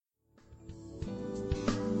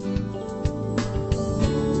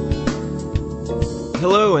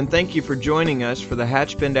Hello, and thank you for joining us for the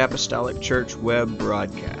Hatchbend Apostolic Church web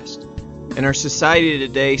broadcast. In our society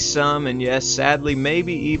today, some, and yes, sadly,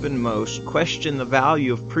 maybe even most, question the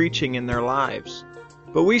value of preaching in their lives.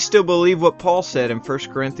 But we still believe what Paul said in 1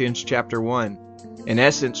 Corinthians chapter 1. In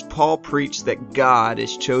essence, Paul preached that God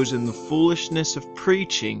has chosen the foolishness of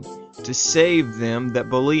preaching to save them that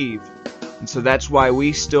believe. And so that's why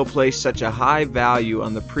we still place such a high value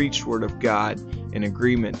on the preached word of God in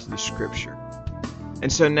agreement to the Scripture.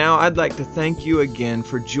 And so now I'd like to thank you again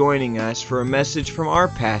for joining us for a message from our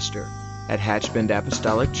pastor at Hatchbend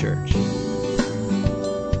Apostolic Church.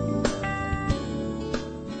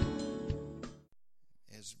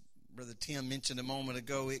 As Brother Tim mentioned a moment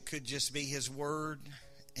ago, it could just be His Word,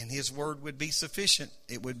 and His Word would be sufficient.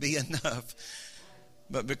 It would be enough.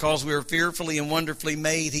 But because we are fearfully and wonderfully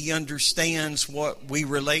made, He understands what we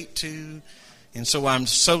relate to. And so I'm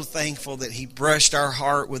so thankful that He brushed our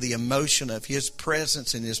heart with the emotion of His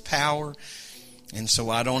presence and His power. And so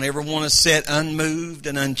I don't ever want to sit unmoved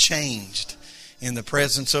and unchanged in the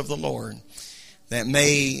presence of the Lord. That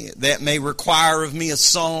may require of me a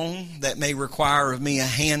song. That may require of me a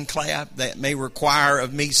hand clap. That may require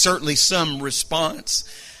of me certainly some response.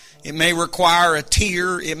 It may require a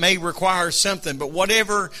tear. It may require something. But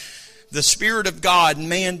whatever the Spirit of God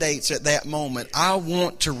mandates at that moment, I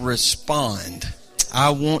want to respond. I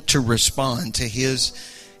want to respond to His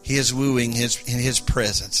wooing, in His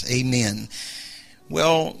presence. Amen.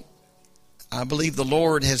 Well, I believe the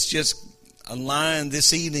Lord has just aligned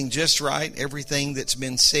this evening just right. Everything that's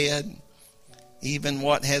been said, even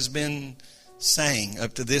what has been sang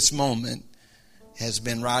up to this moment, has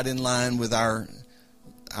been right in line with our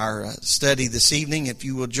study this evening. If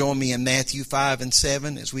you will join me in Matthew 5 and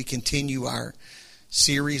 7 as we continue our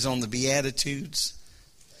series on the Beatitudes.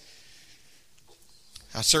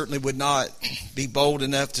 I certainly would not be bold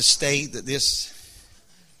enough to state that this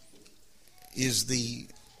is the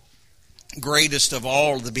greatest of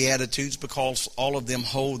all the Beatitudes, because all of them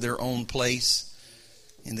hold their own place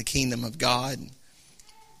in the kingdom of God.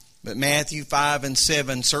 But Matthew 5 and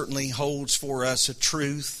 7 certainly holds for us a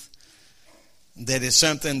truth that is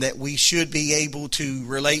something that we should be able to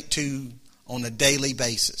relate to on a daily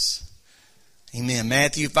basis. Amen.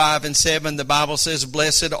 Matthew 5 and 7, the Bible says,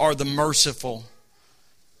 "Blessed are the merciful,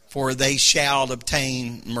 for they shall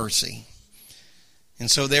obtain mercy." And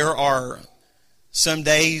so there are some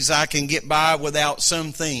days I can get by without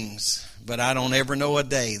some things, but I don't ever know a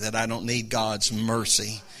day that I don't need God's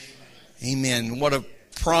mercy. Amen. What a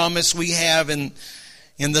promise we have in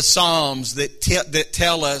the Psalms that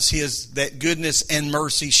tell us that goodness and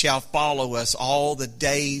mercy shall follow us all the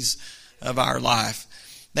days of our life.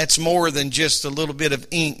 That's more than just a little bit of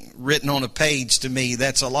ink written on a page to me.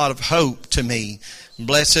 That's a lot of hope to me.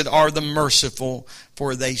 Blessed are the merciful,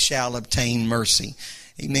 for they shall obtain mercy.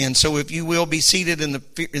 Amen. So if you will be seated in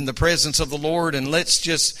the presence of the Lord, and let's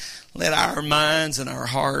just let our minds and our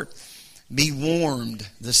heart be warmed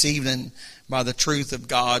this evening by the truth of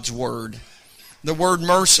God's Word. The word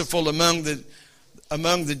merciful among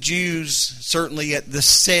the Jews, certainly at the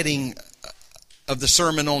setting of the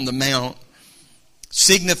Sermon on the Mount,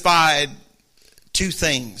 signified two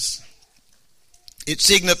things. It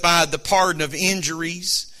signified the pardon of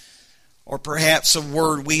injuries, or perhaps a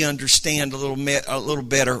word we understand a little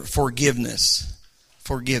better, forgiveness.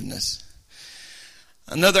 Forgiveness.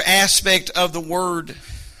 Another aspect of the word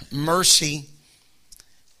mercy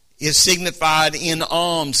is signified in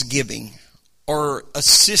almsgiving, or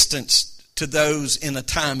assistance to those in a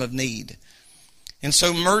time of need. And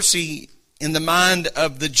so mercy in the mind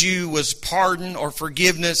of the Jew was pardon or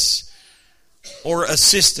forgiveness or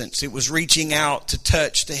assistance. It was reaching out to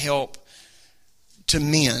touch, to help, to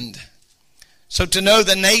mend. So to know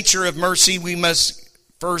the nature of mercy, we must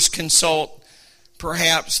first consult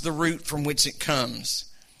perhaps the root from which it comes.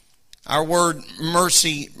 Our word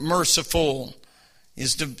mercy, merciful,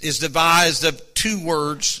 is devised of two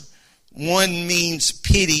words. One means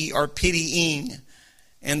pity or pitying,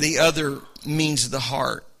 and the other means the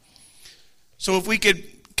heart. So if we could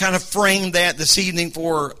kind of frame that this evening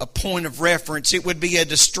for a point of reference, it would be a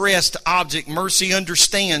distressed object. Mercy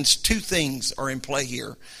understands two things are in play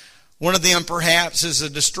here. One of them perhaps is a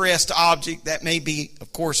distressed object. That may be,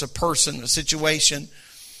 of course, a person, a situation.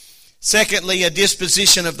 Secondly, a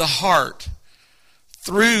disposition of the heart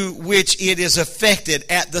through which it is affected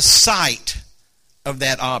at the sight of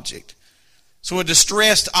that object. So a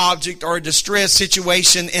distressed object or a distressed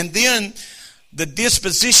situation, and then the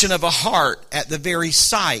disposition of a heart at the very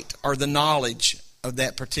sight or the knowledge of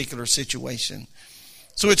that particular situation.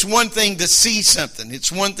 So it's one thing to see something.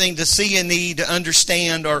 It's one thing to see a need, to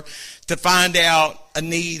understand, or to find out a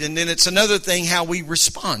need. And then it's another thing how we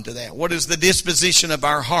respond to that. What is the disposition of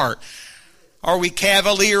our heart? Are we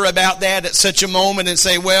cavalier about that at such a moment and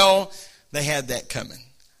say, well, they had that coming?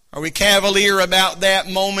 Are we cavalier about that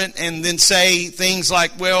moment and then say things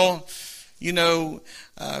like, well, you know,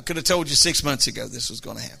 could have told you 6 months ago this was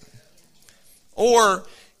going to happen? Or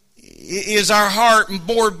is our heart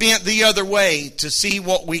more bent the other way to see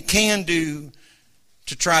what we can do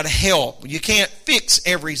to try to help? You can't fix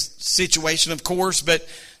every situation, of course, but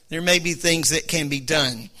there may be things that can be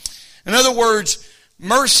done. In other words,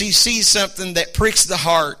 mercy sees something that pricks the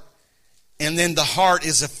heart, and then the heart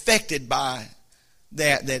is affected by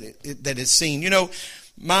that is seen. You know,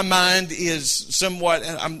 my mind is somewhat,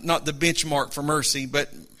 I'm not the benchmark for mercy, but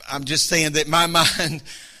I'm just saying that my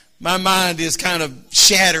mind is kind of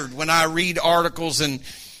shattered when I read articles and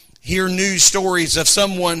hear news stories of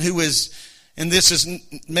someone who is, and this is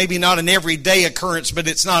maybe not an everyday occurrence, but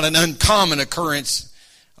it's not an uncommon occurrence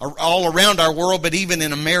all around our world, but even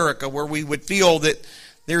in America, where we would feel that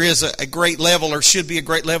there is a great level, or should be a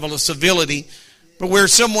great level of civility, but where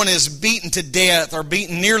someone is beaten to death or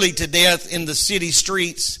beaten nearly to death in the city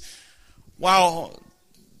streets, while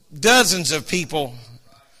dozens of people,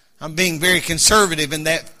 I'm being very conservative in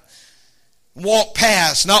that, walk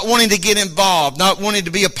past, not wanting to get involved, not wanting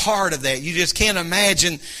to be a part of that. You just can't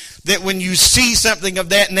imagine that when you see something of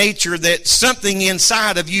that nature, that something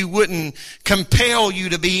inside of you wouldn't compel you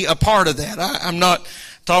to be a part of that. I'm not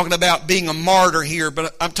talking about being a martyr here,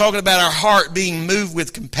 but I'm talking about our heart being moved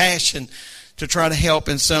with compassion to try to help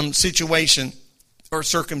in some situation or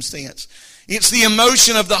circumstance. It's the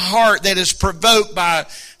emotion of the heart that is provoked by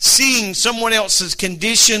seeing someone else's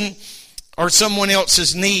condition or someone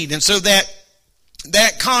else's need. And so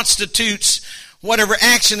that constitutes whatever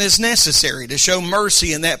action is necessary to show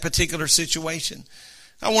mercy in that particular situation.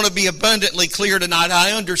 I want to be abundantly clear tonight.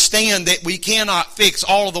 I understand that we cannot fix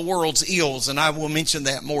all of the world's ills, and I will mention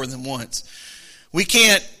that more than once. We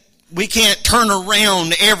can't turn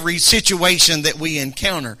around every situation that we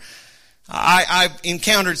encounter. I've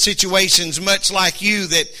encountered situations much like you,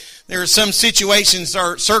 that there are some situations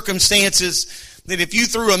or circumstances that if you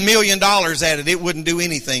threw $1 million at it, it wouldn't do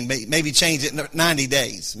anything. Maybe change it in 90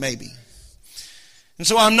 days, maybe. And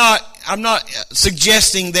so I'm not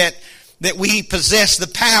suggesting that we possess the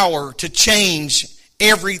power to change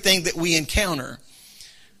everything that we encounter.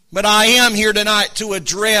 But I am here tonight to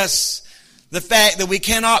address the fact that we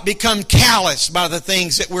cannot become callous by the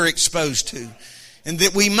things that we're exposed to. And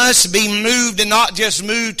that we must be moved, and not just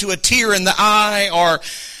moved to a tear in the eye or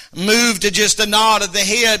moved to just a nod of the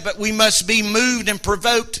head, but we must be moved and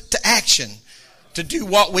provoked to action, to do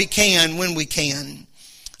what we can when we can.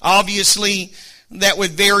 Obviously, that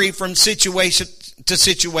would vary from situation to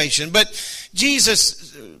situation. But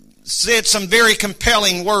Jesus said some very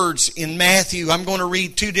compelling words in Matthew. I'm going to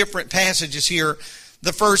read two different passages here.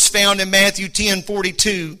 The first found in Matthew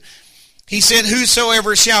 10:42. He said,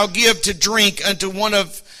 "Whosoever shall give to drink unto one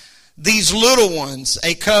of these little ones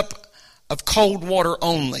a cup of cold water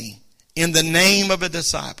only, in the name of a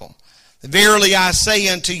disciple, verily I say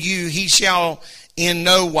unto you, he shall in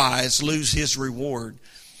no wise lose his reward."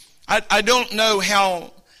 I don't know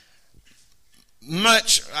how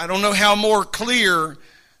more clear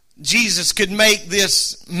Jesus could make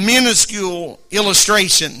this minuscule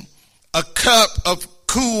illustration. A cup of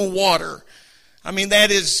cool water. I mean,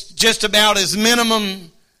 that is just about as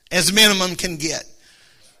minimum can get.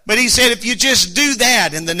 But he said, if you just do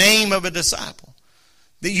that in the name of a disciple,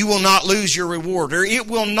 that you will not lose your reward, or it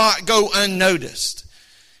will not go unnoticed.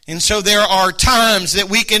 And so there are times that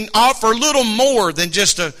we can offer little more than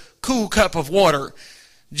just a cool cup of water,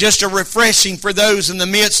 just a refreshing for those in the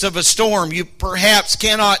midst of a storm. You perhaps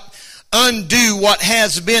cannot undo what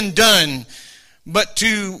has been done, but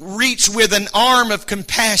to reach with an arm of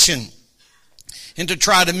compassion and to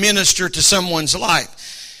try to minister to someone's life.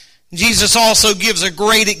 Jesus also gives a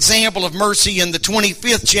great example of mercy in the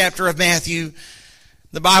 25th chapter of Matthew.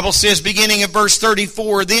 The Bible says, beginning at verse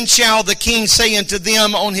 34, "Then shall the king say unto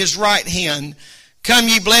them on his right hand, Come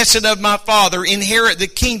ye blessed of my Father, inherit the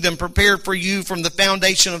kingdom prepared for you from the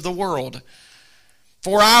foundation of the world.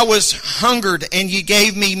 For I was hungered, and ye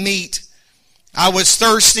gave me meat. I was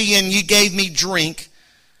thirsty, and ye gave me drink.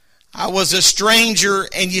 I was a stranger,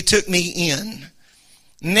 and ye took me in.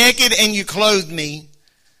 Naked, and you clothed me.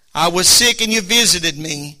 I was sick, and you visited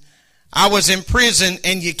me. I was in prison,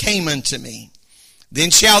 and ye came unto me.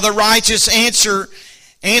 Then shall the righteous answer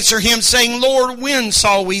him, saying, Lord, when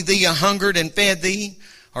saw we thee a hungered and fed thee,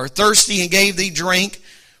 or thirsty and gave thee drink?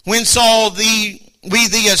 When saw we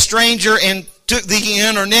thee a stranger and took thee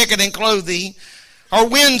in, or naked and clothed thee? Or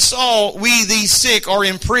when saw we thee sick or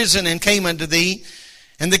in prison and came unto thee?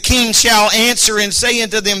 And the king shall answer and say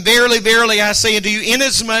unto them, Verily, verily, I say unto you,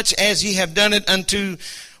 inasmuch as ye have done it unto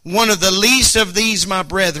one of the least of these my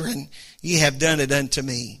brethren, ye have done it unto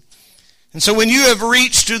me. And so when you have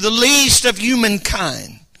reached to the least of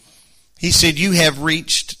humankind, he said, you have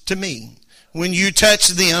reached to me. When you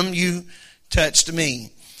touched them, you touched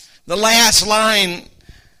me. The last line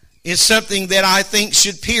is something that I think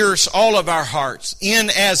should pierce all of our hearts.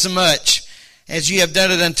 Inasmuch as you have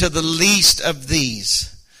done it unto the least of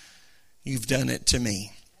these, you've done it to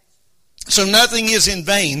me. So nothing is in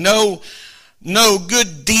vain. No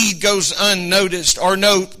good deed goes unnoticed, or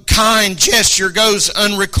no kind gesture goes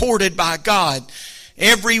unrecorded by God.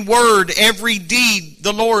 Every word, every deed,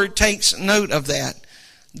 the Lord takes note of that.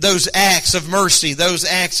 Those acts of mercy, those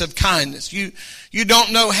acts of kindness. You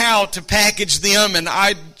don't know how to package them, and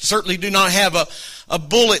I certainly do not have a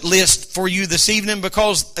bullet list for you this evening,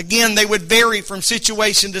 because, again, they would vary from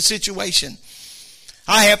situation to situation.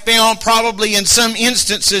 I have found probably in some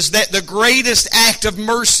instances that the greatest act of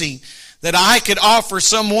mercy that I could offer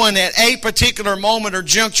someone at a particular moment or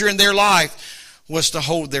juncture in their life was to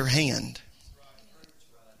hold their hand.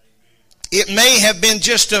 It may have been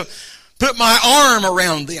just to put my arm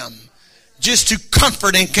around them, just to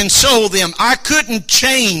comfort and console them. I couldn't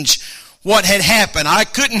change what had happened. I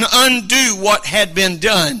couldn't undo what had been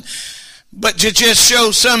done, but to just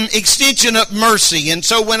show some extension of mercy. And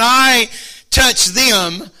so when I touched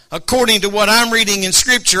them, according to what I'm reading in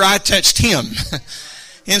Scripture, I touched Him.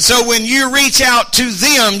 And so when you reach out to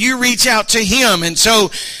them, you reach out to Him. And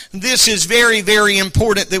so this is very, very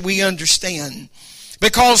important that we understand.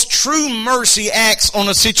 Because true mercy acts on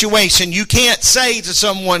a situation. You can't say to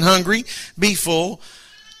someone hungry, be full.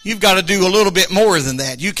 You've got to do a little bit more than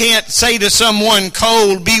that. You can't say to someone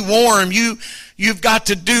cold, be warm. You've got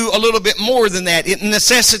to do a little bit more than that. It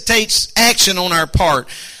necessitates action on our part.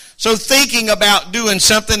 So thinking about doing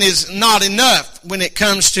something is not enough when it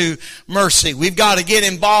comes to mercy. We've got to get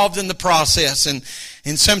involved in the process. And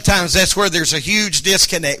sometimes that's where there's a huge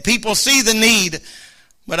disconnect. People see the need,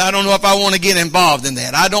 but I don't know if I want to get involved in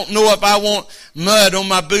that. I don't know if I want mud on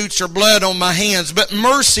my boots or blood on my hands. But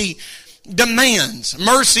mercy demands,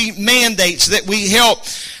 mercy mandates that we help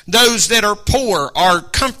those that are poor, or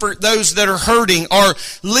comfort those that are hurting, or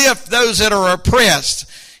lift those that are oppressed.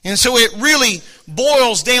 And so it really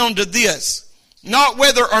boils down to this. Not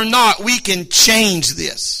whether or not we can change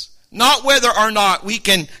this. Not whether or not we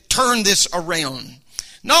can turn this around.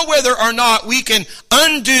 Not whether or not we can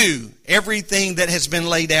undo everything that has been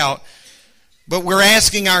laid out. But we're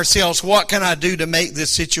asking ourselves, what can I do to make this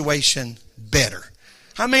situation better?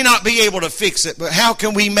 I may not be able to fix it, but how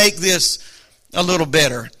can we make this a little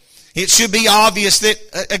better? It should be obvious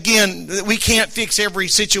that, again, that we can't fix every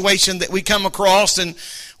situation that we come across, and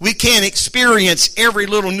we can't experience every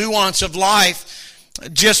little nuance of life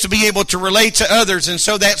just to be able to relate to others. And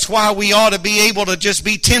so that's why we ought to be able to just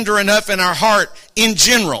be tender enough in our heart in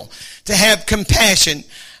general to have compassion.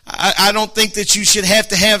 I don't think that you should have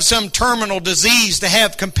to have some terminal disease to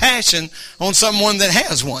have compassion on someone that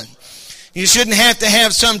has one. You shouldn't have to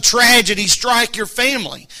have some tragedy strike your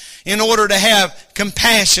family in order to have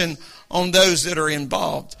compassion on those that are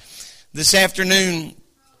involved. This afternoon,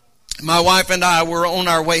 my wife and I were on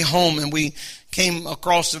our way home, and we came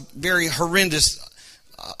across a very horrendous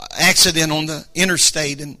accident on the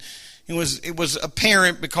interstate, and it was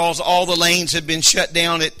apparent because all the lanes had been shut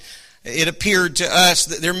down. It appeared to us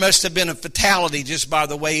that there must have been a fatality just by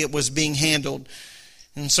the way it was being handled.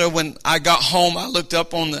 And so when I got home, I looked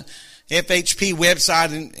up on the FHP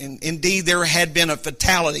website, and indeed there had been a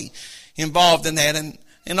fatality involved in that.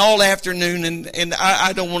 And all afternoon, and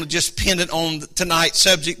I don't want to just pin it on tonight's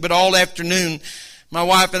subject, but all afternoon, my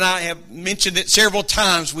wife and I have mentioned it several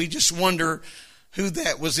times. We just wonder who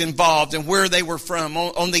that was involved and where they were from.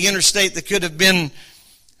 On the interstate, that could have been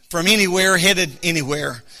from anywhere, headed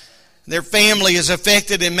anywhere. Their family is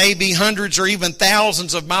affected and maybe hundreds or even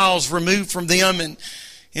thousands of miles removed from them.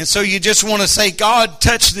 And so you just want to say, God,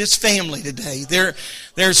 touch this family today.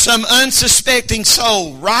 There's some unsuspecting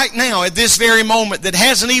soul right now at this very moment that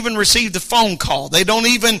hasn't even received a phone call. They don't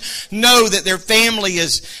even know that their family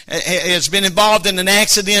has been involved in an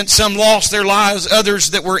accident. Some lost their lives,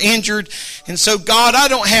 others that were injured. And so, God, I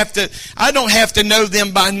don't have to know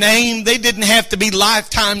them by name. They didn't have to be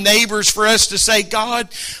lifetime neighbors for us to say, God,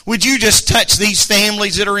 would you just touch these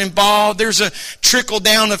families that are involved? There's a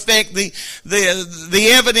trickle-down effect.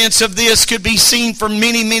 The evidence of this could be seen for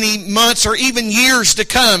many, many months or even years to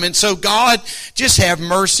come. And so, God, just have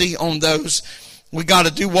mercy on those. We got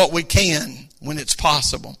to do what we can when it's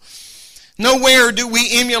possible. Nowhere do we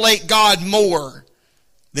emulate God more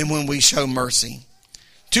than when we show mercy.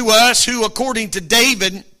 To us who, according to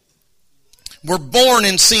David, were born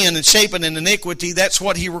in sin and shapen in iniquity, that's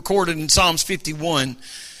what he recorded in Psalms 51.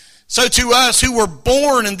 So to us who were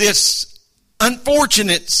born in this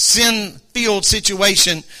unfortunate sin-filled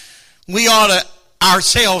situation, we ought to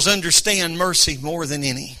ourselves understand mercy more than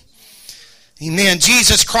any. Amen.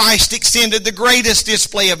 Jesus Christ extended the greatest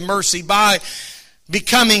display of mercy by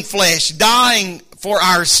becoming flesh, dying for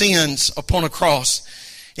our sins upon a cross,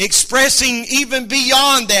 expressing even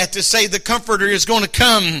beyond that to say the Comforter is going to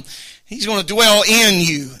come. He's going to dwell in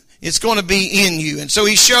you. It's going to be in you. And so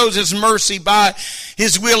he shows his mercy by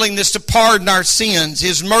his willingness to pardon our sins.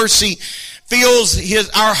 His mercy fills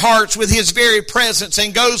our hearts with his very presence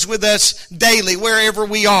and goes with us daily wherever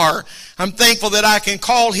we are. I'm thankful that I can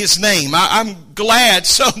call his name. I'm glad,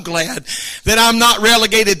 so glad, that I'm not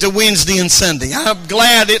relegated to Wednesday and Sunday. I'm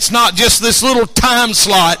glad it's not just this little time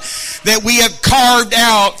slot that we have carved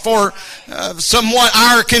out for somewhat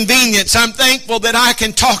our convenience. I'm thankful that I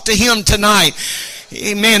can talk to him tonight.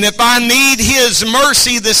 Amen. If I need his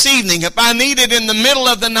mercy this evening, if I need it in the middle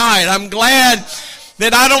of the night, I'm glad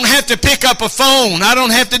that I don't have to pick up a phone. I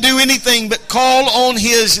don't have to do anything but call on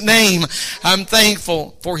his name. I'm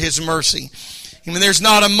thankful for his mercy. I mean, there's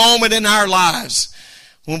not a moment in our lives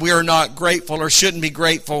when we are not grateful or shouldn't be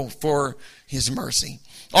grateful for his mercy.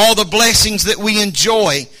 All the blessings that we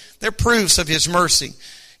enjoy, they're proofs of his mercy.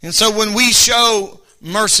 And so when we show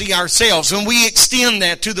mercy ourselves, when we extend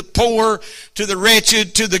that to the poor, to the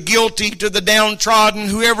wretched, to the guilty, to the downtrodden,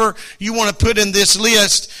 whoever you want to put in this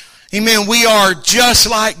list, amen, we are just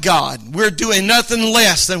like God. We're doing nothing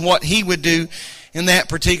less than what he would do in that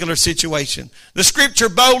particular situation. The scripture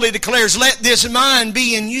boldly declares, let this mind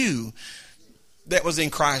be in you that was in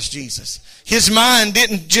Christ Jesus. His mind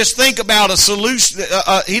didn't just think about a solution.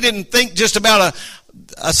 He didn't think just about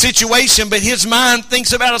a situation, but his mind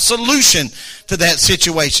thinks about a solution to that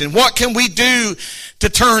situation. What can we do to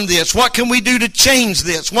turn this? What can we do to change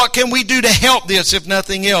this? What can we do to help this, if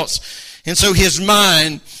nothing else? And so his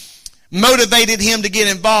mind motivated him to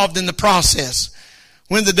get involved in the process.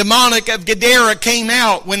 When the demonic of Gadara came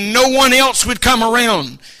out, when no one else would come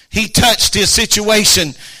around, he touched his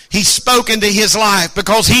situation. He spoke into his life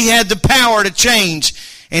because he had the power to change,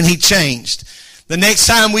 and he changed. The next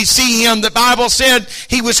time we see him, the Bible said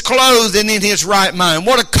he was clothed and in his right mind.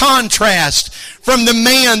 What a contrast from the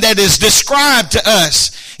man that is described to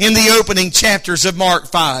us in the opening chapters of Mark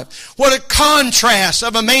 5. What a contrast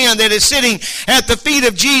of a man that is sitting at the feet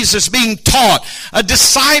of Jesus being taught. A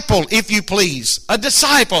disciple, if you please. A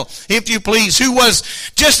disciple, if you please, who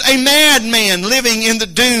was just a madman living in the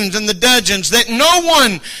dunes and the dungeons that no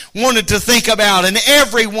one wanted to think about and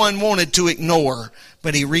everyone wanted to ignore.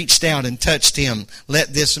 But he reached out and touched him.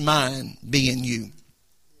 Let this mind be in you.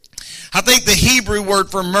 I think the Hebrew word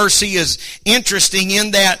for mercy is interesting in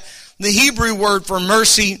that the Hebrew word for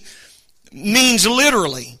mercy means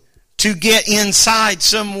literally to get inside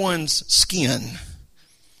someone's skin.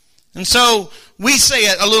 And so we say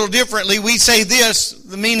it a little differently. We say this,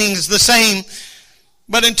 the meaning is the same,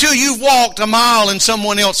 but until you've walked a mile in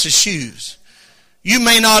someone else's shoes, you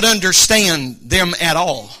may not understand them at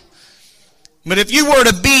all. But if you were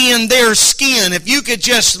to be in their skin, if you could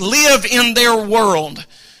just live in their world,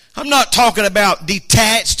 I'm not talking about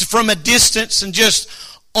detached from a distance and just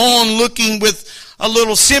on looking with a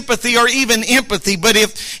little sympathy or even empathy, but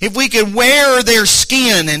if we could wear their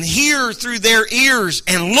skin and hear through their ears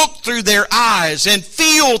and look through their eyes and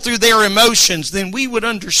feel through their emotions, then we would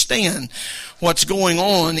understand what's going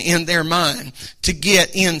on in their mind, to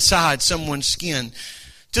get inside someone's skin,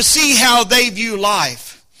 to see how they view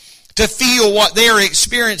life, to feel what they're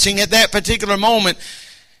experiencing at that particular moment,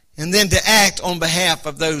 and then to act on behalf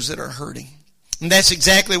of those that are hurting. And that's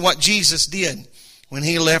exactly what Jesus did when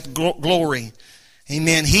he left glory.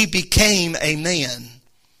 Amen. He became a man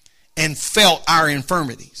and felt our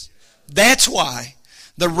infirmities. That's why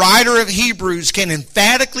the writer of Hebrews can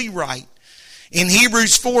emphatically write in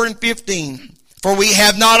Hebrews 4:15, for we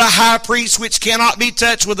have not a high priest which cannot be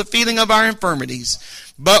touched with the feeling of our infirmities,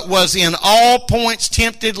 but was in all points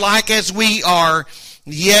tempted like as we are,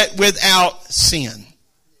 yet without sin.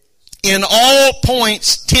 In all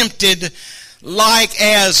points tempted like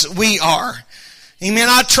as we are. Amen.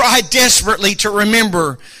 I try desperately to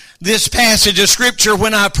remember this passage of Scripture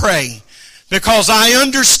when I pray, because I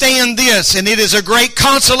understand this, and it is a great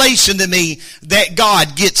consolation to me that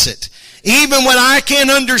God gets it. Even when I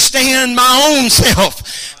can't understand my own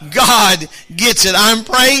self, God gets it. I'm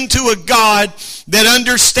praying to a God that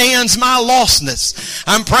understands my lostness.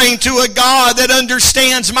 I'm praying to a God that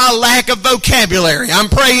understands my lack of vocabulary. I'm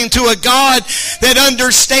praying to a God that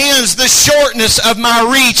understands the shortness of my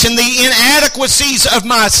reach and the inadequacies of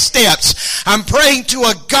my steps. I'm praying to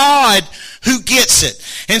a God who gets it.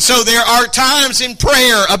 And so there are times in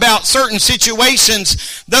prayer about certain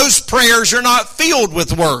situations, those prayers are not filled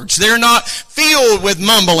with words. They're not filled with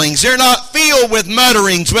mumblings. They're not filled with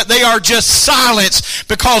mutterings, but they are just silence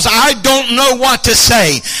because I don't know what to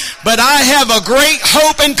say. But I have a great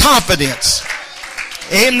hope and confidence.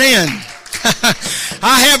 Amen.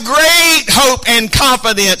 I have great hope and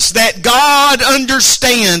confidence that God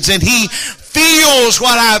understands and He feels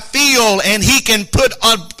what I feel, and He can put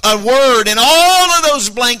a word in all of those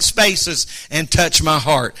blank spaces and touch my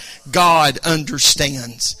heart. God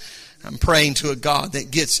understands. I'm praying to a God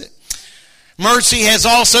that gets it. Mercy has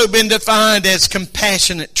also been defined as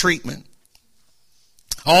compassionate treatment.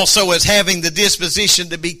 Also as having the disposition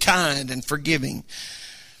to be kind and forgiving.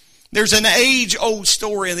 There's an age-old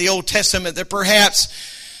story in the Old Testament that perhaps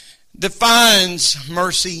defines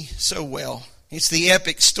mercy so well. It's the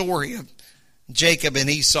epic story of Jacob and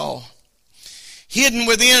Esau. Hidden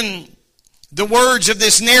within the words of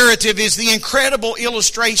this narrative is the incredible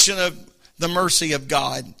illustration of the mercy of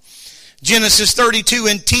God. Genesis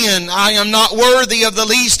 32:10, I am not worthy of the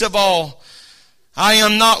least of all. I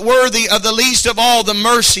am not worthy of the least of all the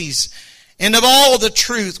mercies and of all the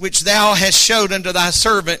truth which thou hast showed unto thy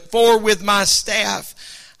servant. For with my staff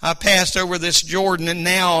I passed over this Jordan, and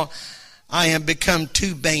now I am become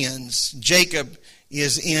two bands. Jacob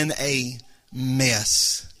is in a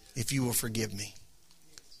mess, if you will forgive me.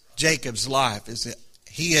 Jacob's life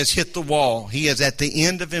he has hit the wall. He is at the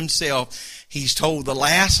end of himself. He's told the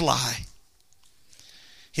last lie.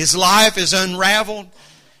 His life is unraveled.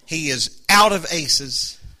 He is out of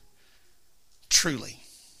aces. Truly.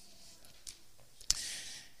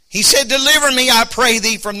 He said, deliver me, I pray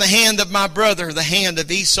thee, from the hand of my brother, the hand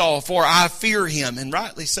of Esau, for I fear him, and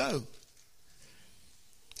rightly so,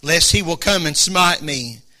 lest he will come and smite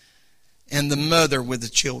me and the mother with the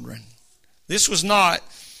children. This was not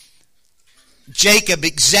Jacob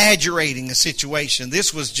exaggerating a situation.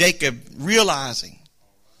 This was Jacob realizing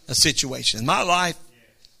a situation. My life,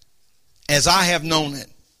 as I have known it,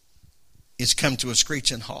 is come to a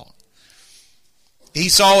screeching halt.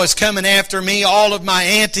 Esau is coming after me. All of my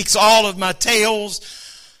antics, all of my tales,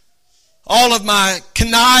 all of my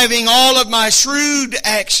conniving, all of my shrewd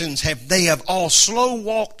actions, they have all slow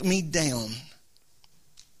walked me down.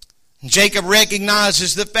 Jacob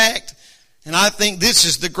recognizes the fact, and I think this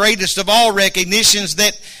is the greatest of all recognitions,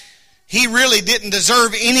 that he really didn't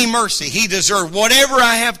deserve any mercy. He deserved whatever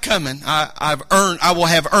I have coming. I will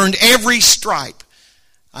have earned every stripe.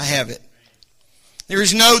 I have it. There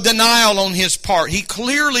is no denial on his part. He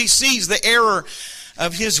clearly sees the error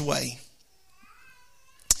of his way.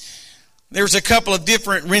 There's a couple of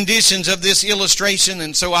different renditions of this illustration,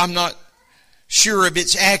 and so I'm not sure of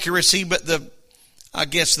its accuracy, but I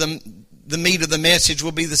guess the meat of the message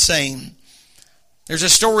will be the same. There's a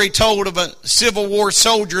story told of a Civil War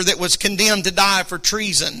soldier that was condemned to die for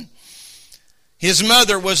treason. His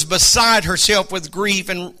mother was beside herself with grief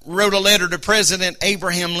and wrote a letter to President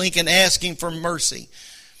Abraham Lincoln asking for mercy.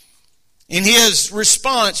 In his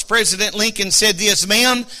response, President Lincoln said this,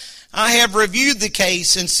 ma'am, I have reviewed the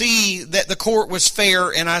case and see that the court was fair,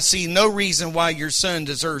 and I see no reason why your son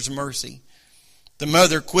deserves mercy. The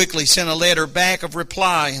mother quickly sent a letter back of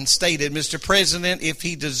reply and stated, Mr. President, if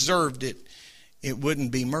he deserved it, it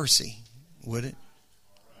wouldn't be mercy, would it?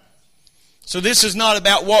 So this is not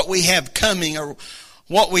about what we have coming or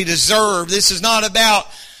what we deserve. This is not about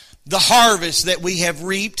the harvest that we have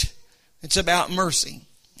reaped. It's about mercy.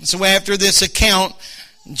 And so after this account,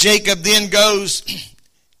 Jacob then goes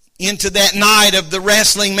into that night of the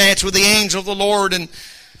wrestling match with the angel of the Lord. And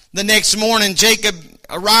the next morning, Jacob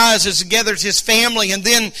arises and gathers his family. And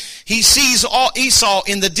then he sees Esau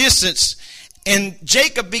in the distance. And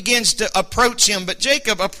Jacob begins to approach him. But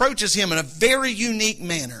Jacob approaches him in a very unique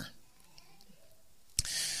manner.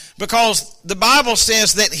 Because the Bible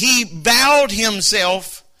says that he bowed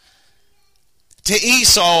himself to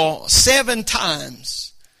Esau 7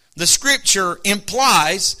 times. The scripture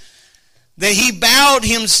implies that he bowed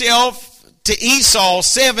himself to Esau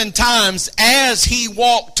 7 times as he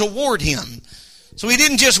walked toward him. So he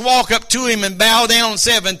didn't just walk up to him and bow down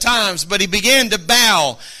 7 times, but he began to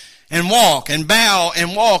bow and walk and bow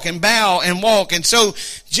and walk and bow and walk. And so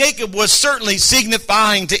Jacob was certainly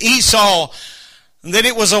signifying to Esau that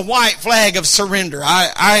it was a white flag of surrender.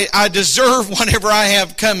 I deserve whatever I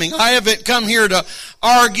have coming. I haven't come here to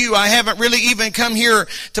argue. I haven't really even come here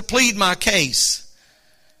to plead my case.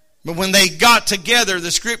 But when they got together,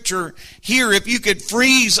 the Scripture here, if you could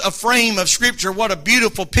freeze a frame of Scripture, what a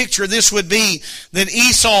beautiful picture this would be. That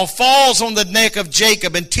Esau falls on the neck of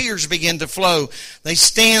Jacob and tears begin to flow. They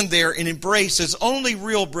stand there and embrace as only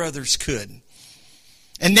real brothers could.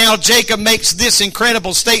 And now Jacob makes this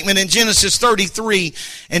incredible statement in Genesis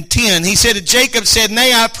 33:10. He said, Jacob said,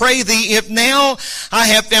 Nay, I pray thee, if now I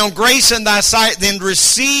have found grace in thy sight, then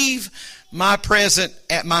receive my present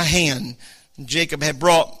at my hand. Jacob had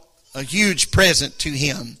brought a huge present to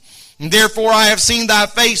him. And therefore I have seen thy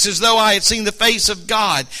face as though I had seen the face of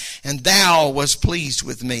God, and thou wast pleased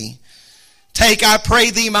with me. Take, I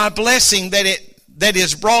pray thee, my blessing that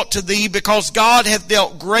is brought to thee, because God hath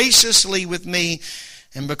dealt graciously with me,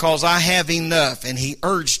 and because I have enough. And he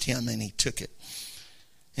urged him, and he took it.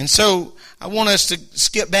 And so I want us to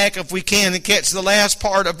skip back if we can and catch the last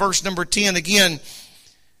part of verse number 10 again.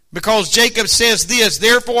 Because Jacob says this,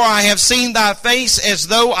 Therefore I have seen thy face as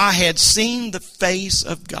though I had seen the face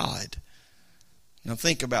of God. Now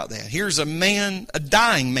think about that. Here's a man, a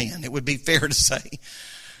dying man, it would be fair to say.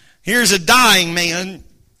 Here's a dying man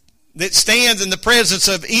that stands in the presence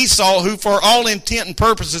of Esau, who for all intent and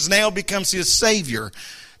purposes now becomes his savior,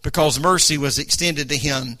 because mercy was extended to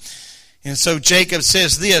him. And so Jacob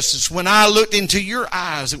says this, when I looked into your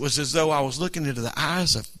eyes, it was as though I was looking into the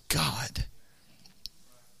eyes of God.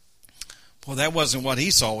 Well, that wasn't what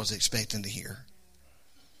Esau was expecting to hear.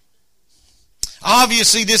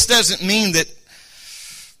 Obviously, this doesn't mean that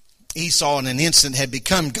Esau in an instant had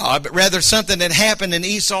become God, but rather something had happened in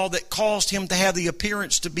Esau that caused him to have the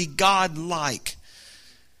appearance to be God-like.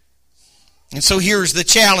 And so here's the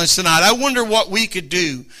challenge tonight. I wonder what we could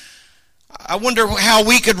do. I wonder how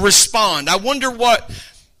we could respond. I wonder what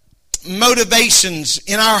motivations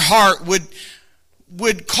in our heart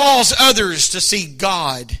would cause others to see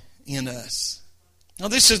God in us. Now,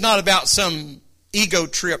 this is not about some ego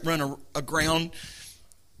trip run aground,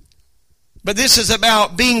 but this is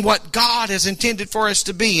about being what God has intended for us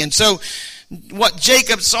to be. And so, what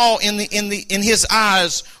Jacob saw in his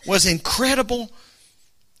eyes was incredible,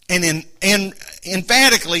 and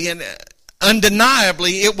emphatically and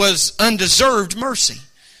undeniably, it was undeserved mercy.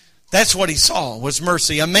 That's what he saw, was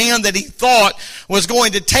mercy. A man that he thought was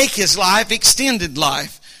going to take his life, extended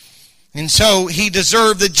life. And so he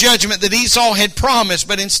deserved the judgment that Esau had promised,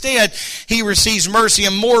 but instead he receives mercy.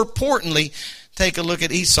 And more importantly, take a look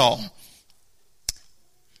at Esau.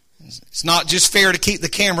 It's not just fair to keep the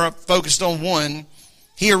camera focused on one.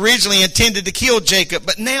 He originally intended to kill Jacob,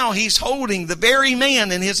 but now he's holding the very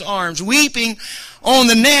man in his arms, weeping on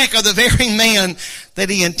the neck of the very man that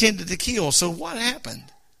he intended to kill. So what happened?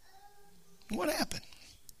 What happened?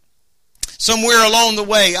 Somewhere along the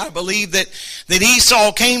way, I believe that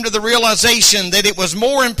Esau came to the realization that it was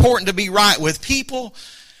more important to be right with people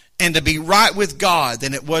and to be right with God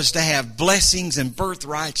than it was to have blessings and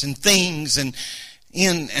birthrights and things and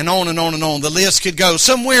on and on and on. The list could go.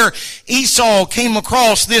 Somewhere Esau came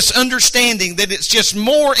across this understanding that it's just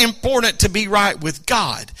more important to be right with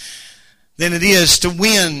God than it is to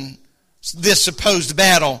win this supposed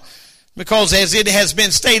battle. Because as it has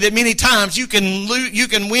been stated many times, you can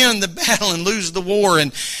win the battle and lose the war.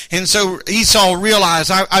 And so Esau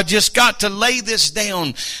realized, I just got to lay this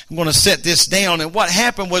down. I'm going to set this down. And what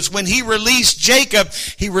happened was when he released Jacob,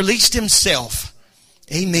 he released himself.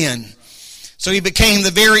 Amen. So he became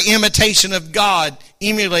the very imitation of God,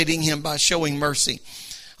 emulating him by showing mercy.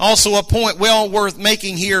 Also, a point well worth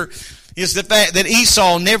making here is the fact that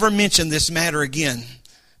Esau never mentioned this matter again.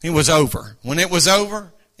 It was over. When it was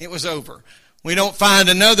over, it was over. We don't find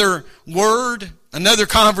another word, another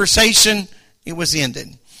conversation. It was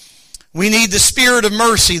ended. We need the spirit of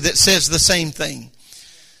mercy that says the same thing.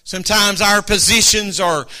 Sometimes our positions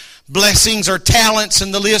or blessings or talents,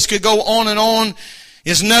 and the list could go on,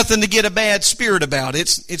 is nothing to get a bad spirit about.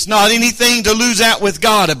 It's not anything to lose out with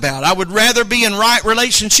God about. I would rather be in right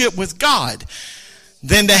relationship with God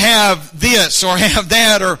than to have this or have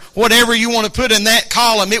that or whatever you want to put in that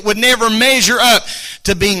column. It would never measure up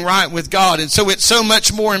to being right with God. And so it's so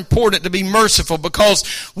much more important to be merciful,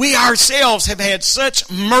 because we ourselves have had such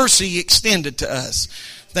mercy extended to us.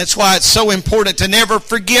 That's why it's so important to never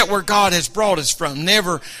forget where God has brought us from.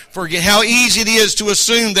 Never forget how easy it is to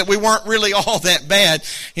assume that we weren't really all that bad.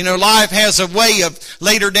 You know, life has a way of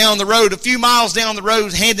later down the road, a few miles down the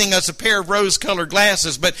road, handing us a pair of rose-colored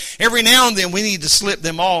glasses. But every now and then we need to slip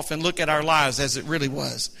them off and look at our lives as it really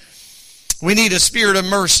was. We need a spirit of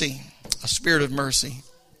mercy. A spirit of mercy.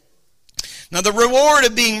 Now, the reward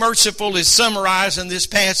of being merciful is summarized in this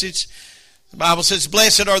passage. The Bible says,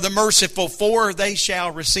 blessed are the merciful, for they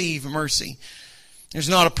shall receive mercy. There's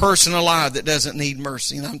not a person alive that doesn't need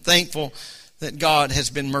mercy. And I'm thankful that God has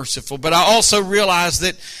been merciful. But I also realize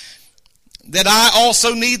that I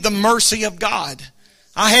also need the mercy of God.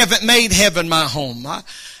 I haven't made heaven my home.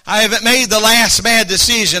 I haven't made the last bad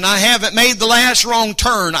decision. I haven't made the last wrong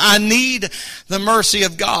turn. I need the mercy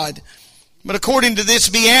of God. But according to this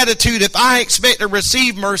beatitude, if I expect to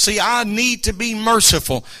receive mercy, I need to be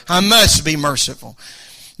merciful. I must be merciful.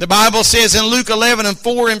 The Bible says in Luke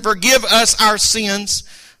 11:4, "And forgive us our sins,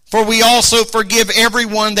 for we also forgive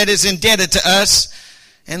everyone that is indebted to us.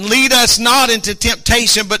 And lead us not into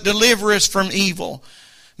temptation, but deliver us from evil."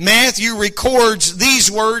 Matthew records these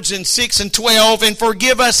words in 6 and 12, "And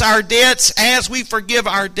forgive us our debts as we forgive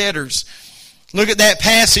our debtors." Look at that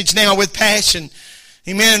passage now with passion.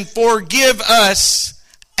 Amen. Forgive us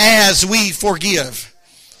as we forgive.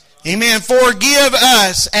 Amen. Forgive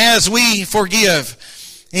us as we forgive.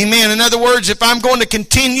 Amen. In other words, if I'm going to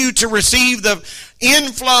continue to receive the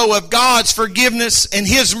inflow of God's forgiveness and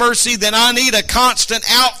His mercy, then I need a constant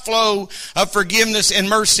outflow of forgiveness and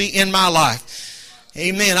mercy in my life.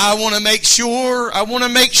 Amen. I want to make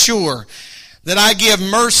sure that I give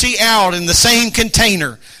mercy out in the same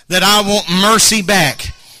container that I want mercy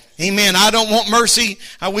back. Amen. I don't want mercy.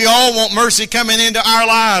 We all want mercy coming into our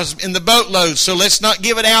lives in the boatload. So let's not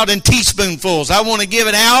give it out in teaspoonfuls. I want to give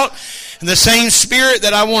it out in the same spirit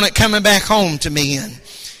that I want it coming back home to me in.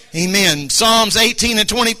 Amen. Psalms 18 and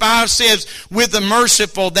 25 says, "With the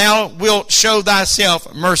merciful thou wilt show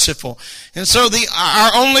thyself merciful." And so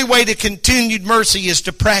our only way to continued mercy is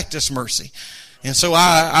to practice mercy. And so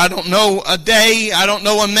I don't know a day, I don't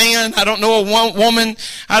know a man, I don't know a woman,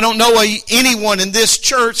 I don't know anyone in this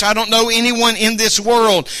church, I don't know anyone in this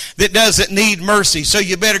world that doesn't need mercy. So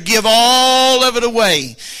you better give all of it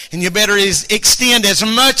away, and you better extend as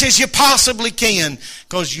much as you possibly can,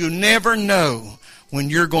 because you never know when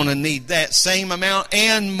you're going to need that same amount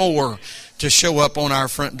and more to show up on our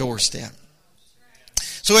front doorstep.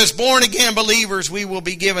 So as born-again believers, we will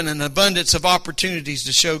be given an abundance of opportunities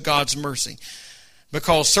to show God's mercy.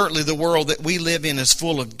 Because certainly the world that we live in is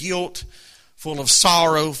full of guilt, full of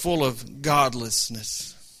sorrow, full of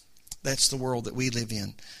godlessness. That's the world that we live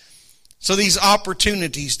in. So these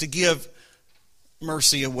opportunities to give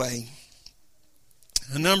mercy away.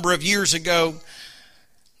 A number of years ago,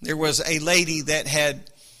 there was a lady that had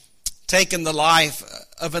taken the life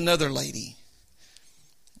of another lady.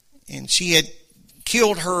 And she had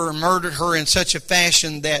killed her, murdered her in such a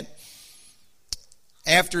fashion that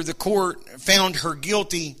after the court found her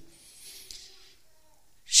guilty,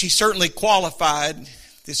 she certainly qualified,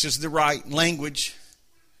 this is the right language,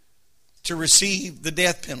 to receive the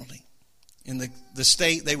death penalty. In the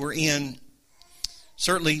state they were in,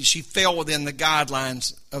 certainly she fell within the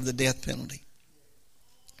guidelines of the death penalty.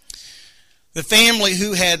 The family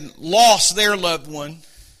who had lost their loved one,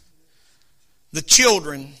 the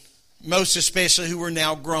children, most especially who were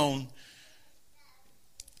now grown,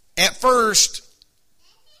 at first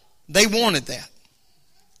they wanted that.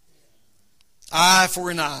 Eye for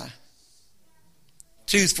an eye.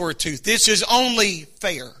 Tooth for a tooth. This is only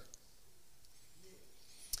fair.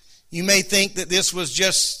 You may think that this was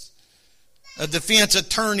just a defense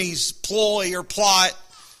attorney's ploy or plot,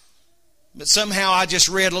 but somehow I just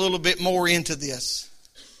read a little bit more into this.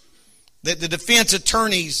 That the defense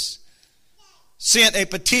attorneys sent a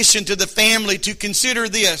petition to the family to consider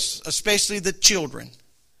this, especially the children.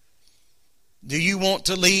 Do you want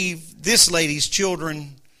to leave this lady's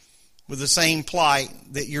children with the same plight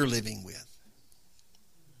that you're living with?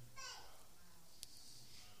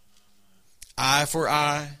 Eye for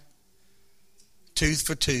eye, tooth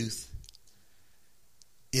for tooth.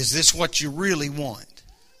 Is this what you really want?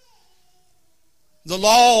 The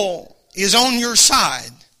law is on your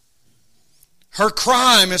side. Her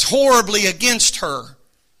crime is horribly against her.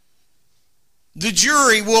 The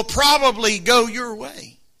jury will probably go your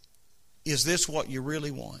way. Is this what you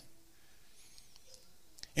really want?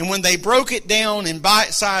 And when they broke it down in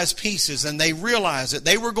bite-sized pieces and they realized that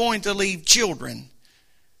they were going to leave children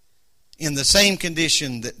in the same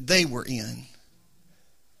condition that they were in,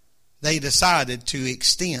 they decided to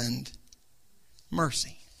extend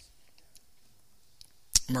mercy.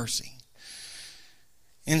 Mercy.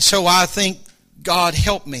 And so I think God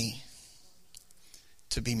helped me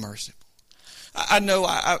to be merciful. I know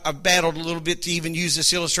I've battled a little bit to even use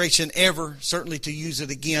this illustration ever, certainly to use it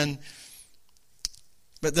again.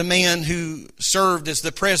 But the man who served as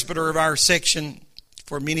the presbyter of our section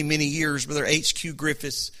for many, many years, Brother H.Q.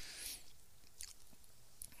 Griffiths,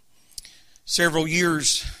 several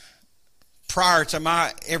years prior to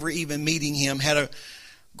my ever even meeting him, had a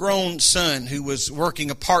grown son who was working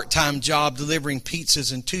a part-time job delivering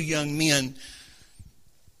pizzas, and two young men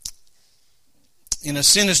in a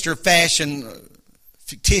sinister fashion,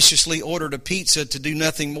 fictitiously ordered a pizza to do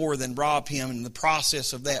nothing more than rob him. In the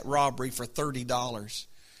process of that robbery, for $30,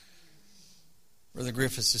 Brother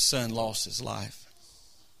Griffiths' son lost his life.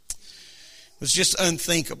 It was just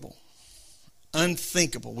unthinkable.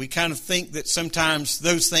 Unthinkable. We kind of think that sometimes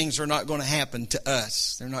those things are not going to happen to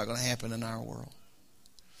us. They're not going to happen in our world.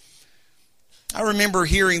 I remember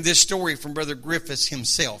hearing this story from Brother Griffiths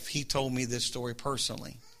himself. He told me this story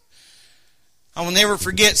personally. I will never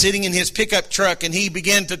forget sitting in his pickup truck, and he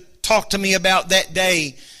began to talk to me about that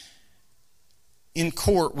day in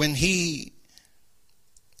court when he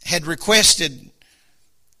had requested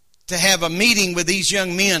to have a meeting with these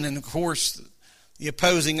young men. And of course, the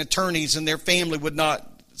opposing attorneys and their family would not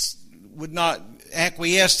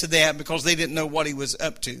acquiesce to that because they didn't know what he was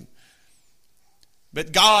up to.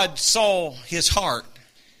 But God saw his heart.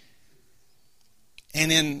 And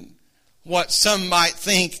in what some might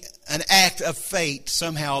think an act of fate,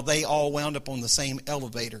 somehow they all wound up on the same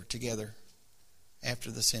elevator together after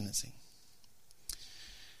the sentencing.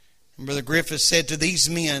 And Brother Griffiths said to these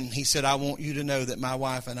men, he said, I want you to know that my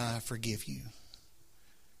wife and I forgive you.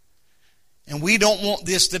 And we don't want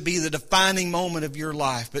this to be the defining moment of your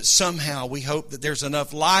life, but somehow we hope that there's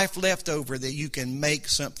enough life left over that you can make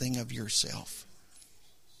something of yourself.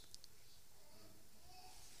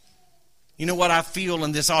 You know what I feel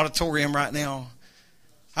in this auditorium right now?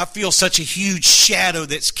 I feel such a huge shadow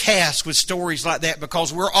that's cast with stories like that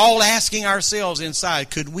because we're all asking ourselves inside,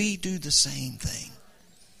 could we do the same thing?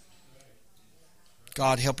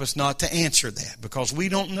 God help us not to answer that because we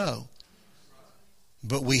don't know,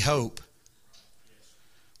 but we hope.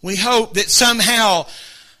 We hope that somehow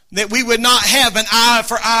that we would not have an eye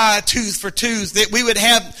for eye, tooth for tooth, that we would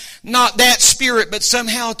have not that spirit, but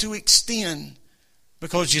somehow to extend.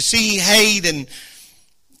 Because you see, hate and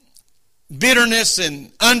bitterness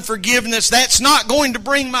and unforgiveness, that's not going to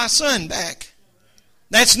bring my son back.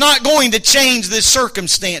 That's not going to change this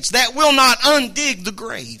circumstance. That will not undig the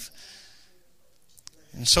grave.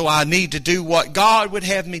 And so I need to do what God would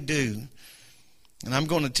have me do. And I'm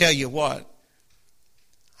going to tell you what.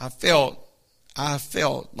 I felt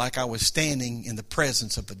like I was standing in the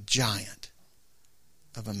presence of a giant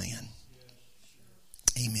of a man.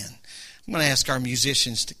 Amen. I'm going to ask our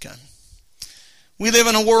musicians to come. We live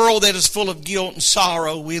in a world that is full of guilt and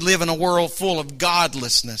sorrow. We live in a world full of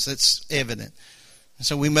godlessness. It's evident. And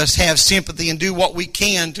so we must have sympathy and do what we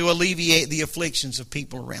can to alleviate the afflictions of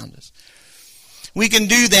people around us. We can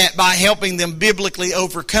do that by helping them biblically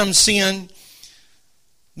overcome sin.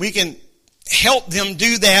 We can help them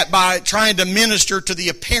do that by trying to minister to the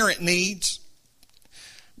apparent needs.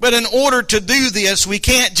 But in order to do this, we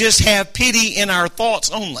can't just have pity in our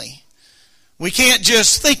thoughts only. We can't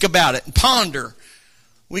just think about it and ponder.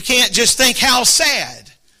 We can't just think how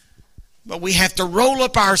sad. But we have to roll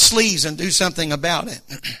up our sleeves and do something about it.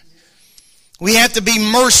 We have to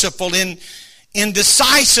be merciful in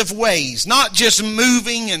decisive ways, not just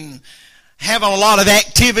moving and having a lot of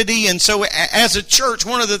activity. And so as a church,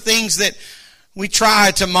 one of the things that we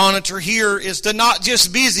try to monitor here is to not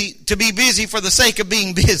just be busy for the sake of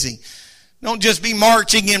being busy. Don't just be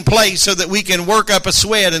marching in place so that we can work up a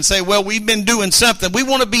sweat and say, well, we've been doing something. We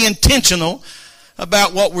want to be intentional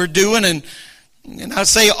about what we're doing. And I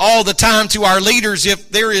say all the time to our leaders, if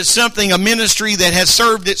there is something, a ministry that has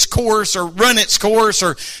served its course or run its course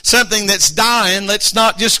or something that's dying, let's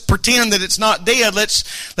not just pretend that it's not dead.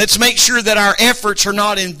 Let's make sure that our efforts are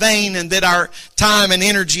not in vain and that our time and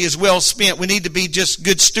energy is well spent. We need to be just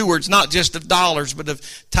good stewards, not just of dollars, but of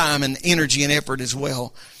time and energy and effort as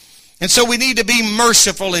well. And so we need to be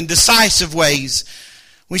merciful in decisive ways.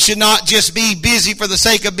 We should not just be busy for the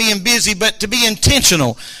sake of being busy, but to be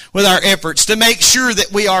intentional with our efforts, to make sure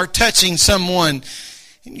that we are touching someone.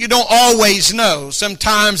 You don't always know.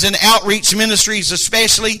 Sometimes in outreach ministries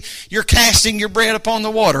especially, you're casting your bread upon the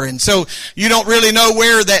water. And so you don't really know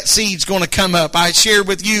where that seed's going to come up. I shared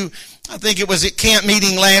with you, I think it was at camp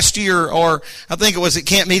meeting last year, of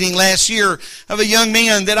a young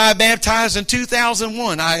man that I baptized in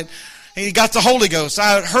 2001. He got the Holy Ghost.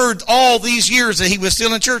 I had heard all these years that he was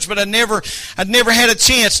still in church, but I'd never had a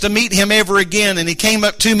chance to meet him ever again. And he came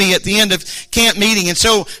up to me at the end of camp meeting. And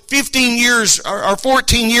so 15 years or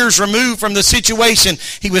 14 years removed from the situation,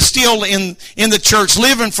 he was still in the church,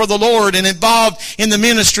 living for the Lord and involved in the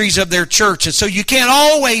ministries of their church. And so you can't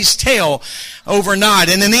always tell overnight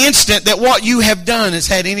and in the instant that what you have done has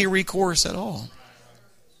had any recourse at all.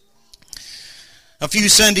 A few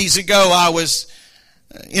Sundays ago, I was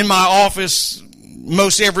in my office.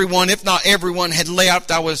 Most everyone, if not everyone, had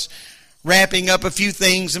left. I was wrapping up a few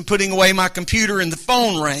things and putting away my computer, and the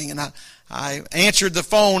phone rang. And I I answered the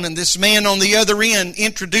phone, and this man on the other end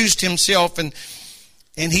introduced himself, and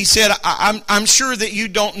he said, I'm sure that you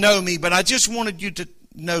don't know me, but I just wanted you to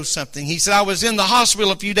know something. He said, I was in the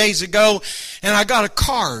hospital a few days ago, and I got a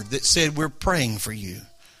card that said, we're praying for you.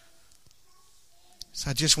 So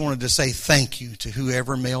I just wanted to say thank you to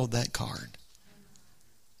whoever mailed that card.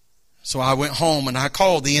 So I went home and I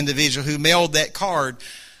called the individual who mailed that card,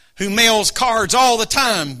 who mails cards all the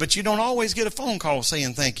time, but you don't always get a phone call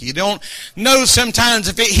saying thank you. You don't know sometimes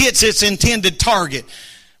if it hits its intended target,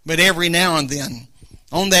 but every now and then.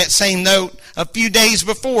 On that same note, a few days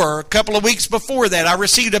before, a couple of weeks before that, I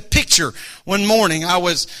received a picture one morning. I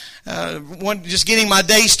was just getting my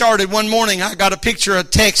day started. One morning, I got a picture, a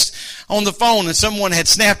text on the phone, and someone had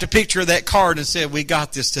snapped a picture of that card and said, we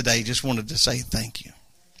got this today. Just wanted to say thank you.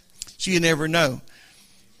 So you never know.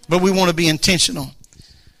 But we want to be intentional.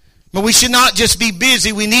 But we should not just be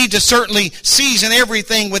busy. We need to certainly season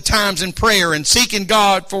everything with times in prayer and seeking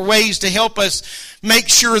God for ways to help us make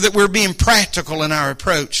sure that we're being practical in our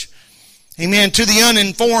approach. Amen. To the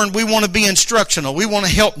uninformed, we want to be instructional. We want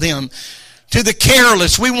to help them. To the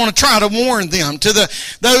careless, we want to try to warn them. To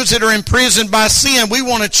those that are imprisoned by sin, we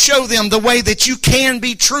want to show them the way that you can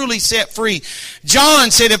be truly set free. John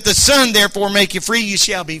said, if the Son therefore make you free, you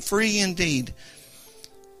shall be free indeed.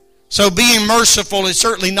 So being merciful is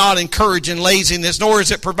certainly not encouraging laziness, nor is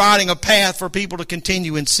it providing a path for people to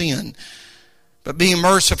continue in sin. But being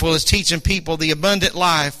merciful is teaching people the abundant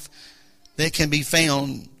life that can be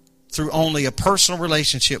found through only a personal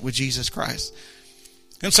relationship with Jesus Christ.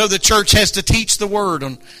 And so the church has to teach the Word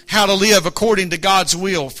on how to live according to God's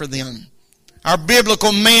will for them. Our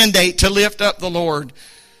biblical mandate to lift up the Lord.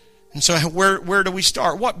 And so where do we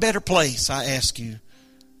start? What better place, I ask you,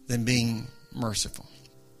 than being merciful?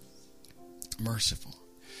 Merciful.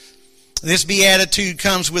 This beatitude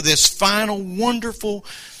comes with this final wonderful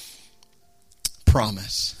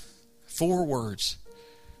promise. 4 words.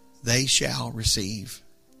 They shall receive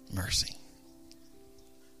mercy.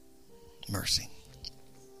 Mercy.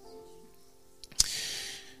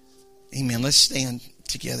 Amen. Let's stand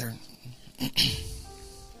together.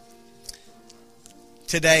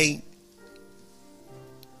 Today,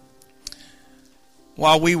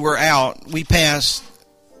 while we were out, we passed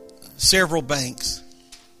several banks.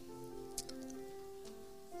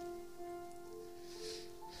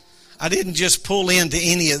 I didn't just pull into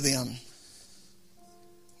any of them,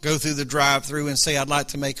 go through the drive-thru and say, I'd like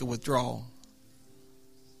to make a withdrawal.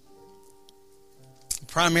 The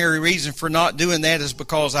primary reason for not doing that is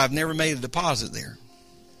because I've never made a deposit there.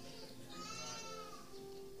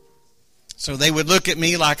 So they would look at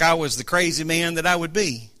me like I was the crazy man that I would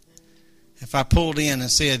be if I pulled in and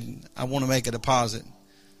said, I want to make a deposit.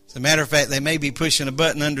 As a matter of fact, they may be pushing a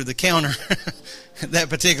button under the counter at that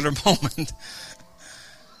particular moment.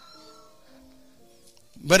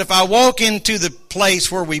 But if I walk into the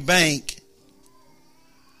place where we bank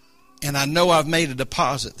and I know I've made a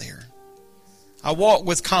deposit there, I walk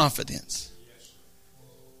with confidence.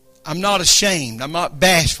 I'm not ashamed. I'm not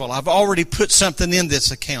bashful. I've already put something in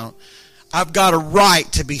this account. I've got a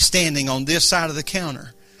right to be standing on this side of the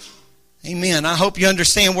counter. Amen. I hope you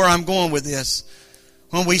understand where I'm going with this.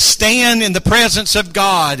 When we stand in the presence of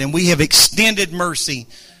God and we have extended mercy,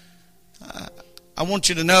 I want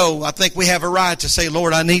you to know, I think we have a right to say,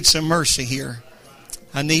 Lord, I need some mercy here.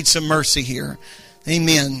 I need some mercy here.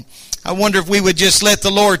 Amen. I wonder if we would just let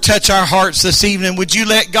the Lord touch our hearts this evening. Would you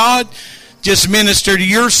let God just minister to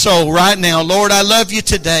your soul right now? Lord, I love you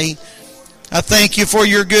today. I thank you for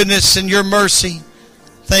your goodness and your mercy.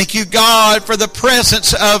 Thank you, God, for the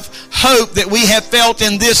presence of hope that we have felt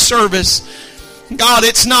in this service. God,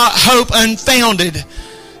 it's not hope unfounded.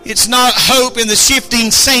 It's not hope in the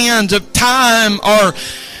shifting sands of time or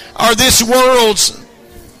this world's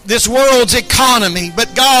economy.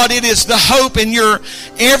 But God, it is the hope in your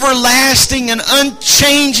everlasting and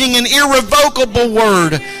unchanging and irrevocable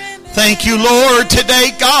word. Thank you, Lord,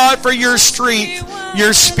 today, God, for your strength,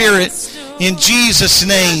 your spirit. In Jesus'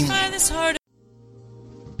 name.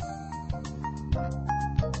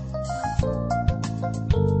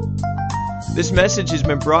 This message has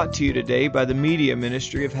been brought to you today by the media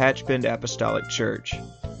ministry of Hatchbend Apostolic Church.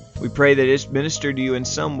 We pray that it's ministered to you in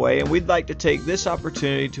some way, and we'd like to take this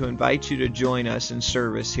opportunity to invite you to join us in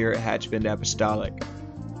service here at Hatchbend Apostolic.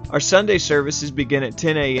 Our Sunday services begin at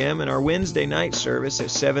 10 a.m. and our Wednesday night service at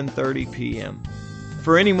 7:30 p.m.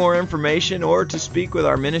 For any more information or to speak with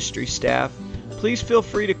our ministry staff, please feel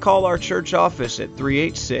free to call our church office at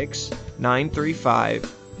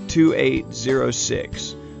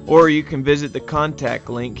 386-935-2806. Or you can visit the contact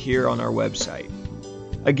link here on our website.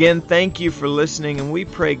 Again, thank you for listening, and we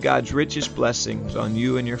pray God's richest blessings on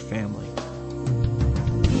you and your family.